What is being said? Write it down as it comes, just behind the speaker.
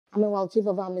Meanwhile, Chief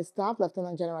of Army Staff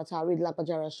Lieutenant General Tarid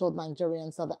Lapajara assured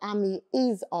Nigerians that the Army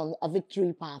is on a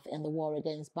victory path in the war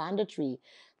against banditry,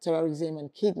 terrorism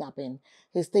and kidnapping.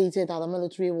 He stated that the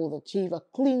military will achieve a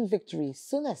clean victory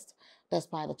soonest,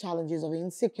 despite the challenges of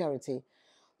insecurity.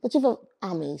 The Chief of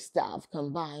Army Staff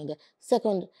combined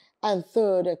second and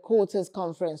third quarters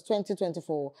conference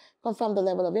 2024 confirmed the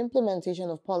level of implementation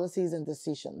of policies and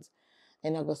decisions.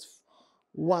 In August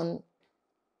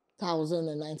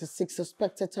 1,096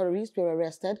 suspected terrorists were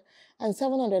arrested and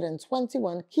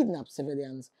 721 kidnapped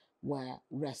civilians were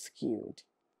rescued.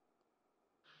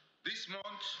 This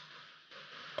month,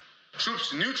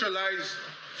 troops neutralized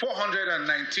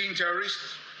 419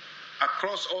 terrorists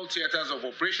across all theaters of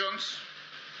operations.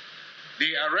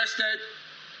 They arrested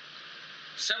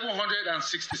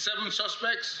 767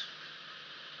 suspects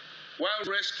while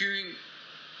rescuing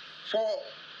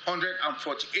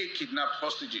 448 kidnapped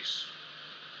hostages.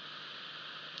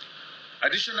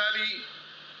 Additionally,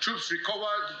 troops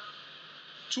recovered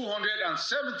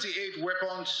 278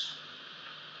 weapons,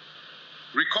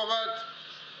 recovered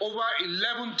over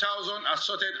 11,000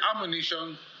 assorted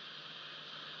ammunition,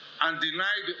 and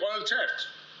denied the oil theft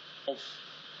of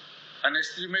an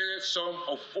estimated sum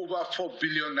of over 4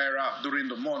 billion naira during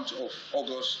the month of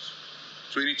August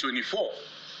 2024.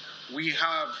 We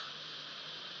have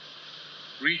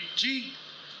rejigged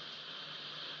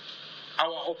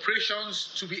our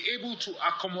operations to be able to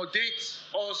accommodate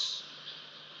us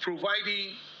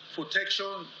providing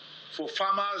protection for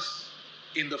farmers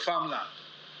in the farmland.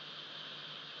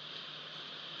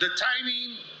 The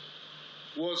timing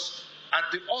was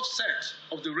at the offset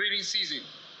of the rainy season,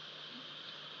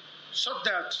 so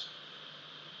that,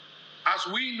 as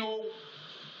we know,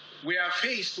 we are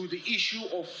faced with the issue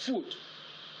of food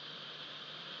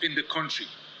in the country.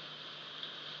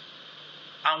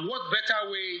 And what better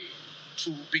way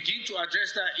to begin to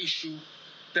address that issue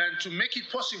than to make it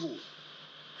possible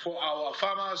for our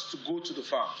farmers to go to the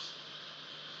farms.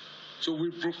 So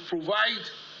we provide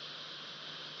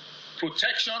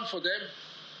protection for them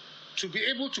to be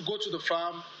able to go to the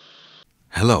farm.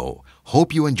 Hello,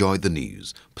 hope you enjoyed the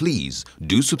news. Please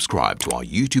do subscribe to our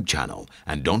YouTube channel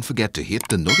and don't forget to hit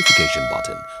the notification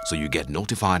button so you get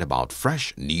notified about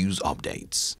fresh news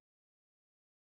updates.